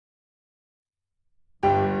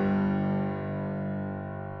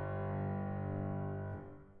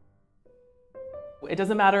it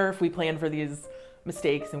doesn't matter if we plan for these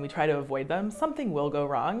mistakes and we try to avoid them, something will go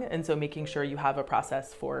wrong. And so making sure you have a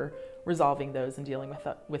process for resolving those and dealing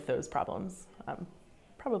with those problems.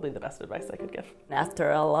 Probably the best advice I could give.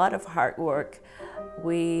 After a lot of hard work,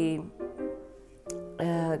 we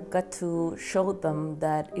got to show them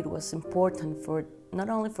that it was important for not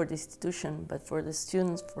only for the institution, but for the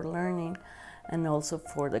students, for learning, and also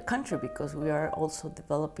for the country, because we are also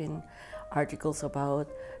developing articles about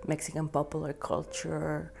Mexican popular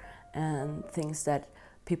culture and things that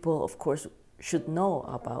people, of course, should know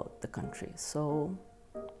about the country. So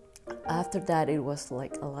after that, it was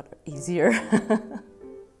like a lot easier.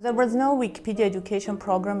 There was no Wikipedia education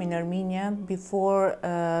program in Armenia before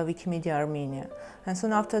Wikimedia Armenia. And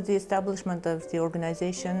soon after the establishment of the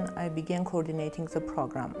organization, I began coordinating the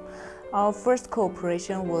program. Our first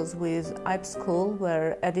cooperation was with IPE School,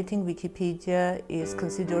 where editing Wikipedia is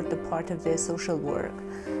considered a part of their social work.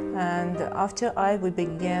 And after IPE, we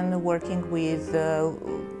began working with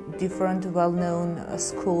different well-known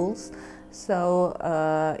schools. So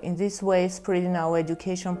in this way, spreading our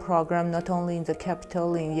education program not only in the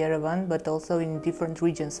capital, in Yerevan, but also in different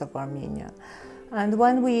regions of Armenia. And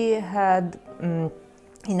when we had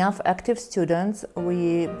enough active students,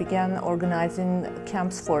 we began organizing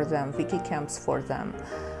camps for them, wiki camps for them,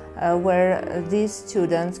 where these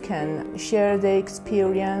students can share their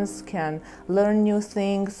experience, can learn new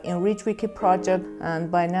things, enrich wiki project, and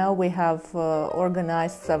by now we have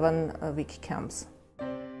organized 7 wiki camps.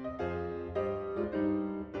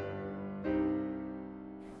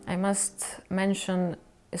 I must mention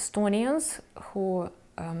Estonians who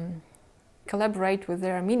collaborate with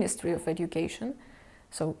their Ministry of Education.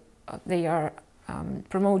 So they are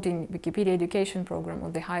promoting Wikipedia education program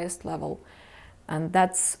on the highest level. And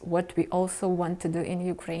that's what we also want to do in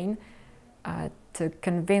Ukraine, to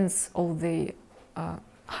convince all the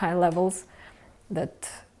high levels that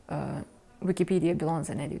Wikipedia belongs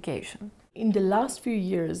in education. In the last few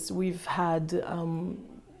years, we've had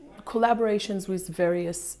collaborations with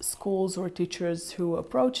various schools or teachers who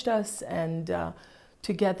approached us, and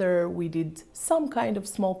together we did some kind of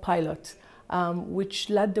small pilot, which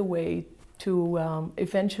led the way to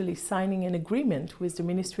eventually signing an agreement with the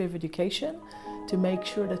Ministry of Education to make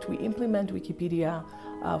sure that we implement Wikipedia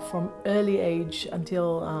from early age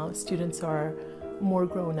until students are more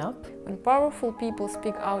grown up. When powerful people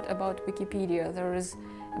speak out about Wikipedia, there is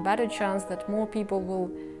a better chance that more people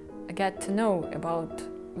will get to know about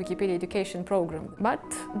Wikipedia education program. But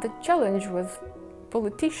the challenge with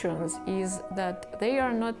politicians is that they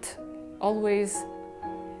are not always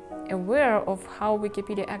aware of how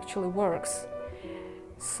Wikipedia actually works.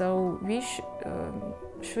 So we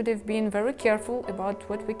should have been very careful about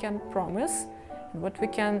what we can promise and what we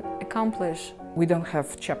can accomplish. We don't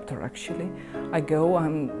have chapter actually.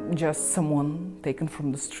 I'm just someone taken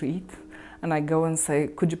from the street, and I go and say,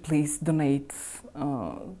 could you please donate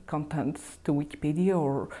content to Wikipedia,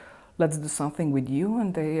 or let's do something with you?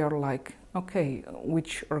 And they are like, okay,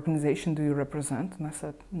 which organization do you represent? And I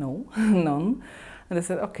said, no, none. And they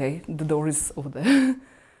said, okay, the door is over there.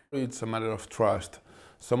 It's a matter of trust.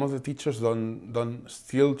 Some of the teachers don't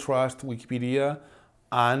still trust Wikipedia,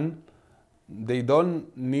 and they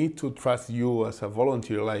don't need to trust you as a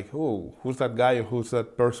volunteer, like, oh, who's that guy or who's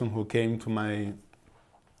that person who came to my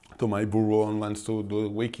bureau and wants to do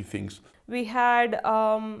wiki things. We had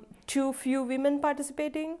too few women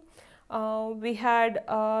participating. We had,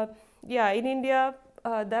 in India,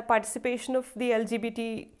 the participation of the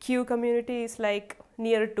LGBTQ community is like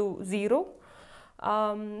near to 0.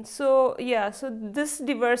 So this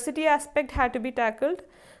diversity aspect had to be tackled.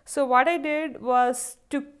 So what I did was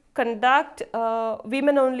to conduct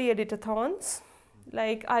women-only editathons.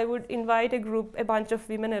 Like I would invite a bunch of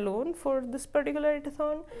women alone for this particular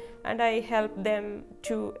editathon, and I help them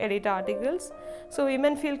to edit articles. So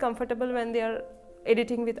women feel comfortable when they are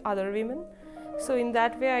editing with other women. So in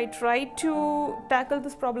that way I tried to tackle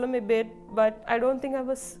this problem a bit, but I don't think I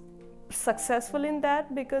was successful in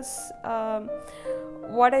that, because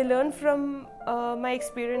what I learned from my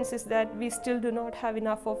experience is that we still do not have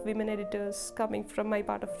enough of women editors coming from my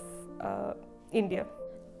part of India.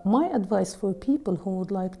 My advice for people who would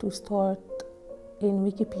like to start in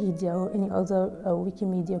Wikipedia or any other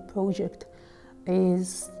Wikimedia project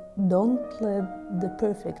is don't let the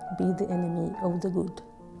perfect be the enemy of the good.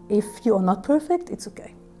 If you are not perfect, it's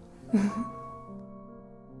okay.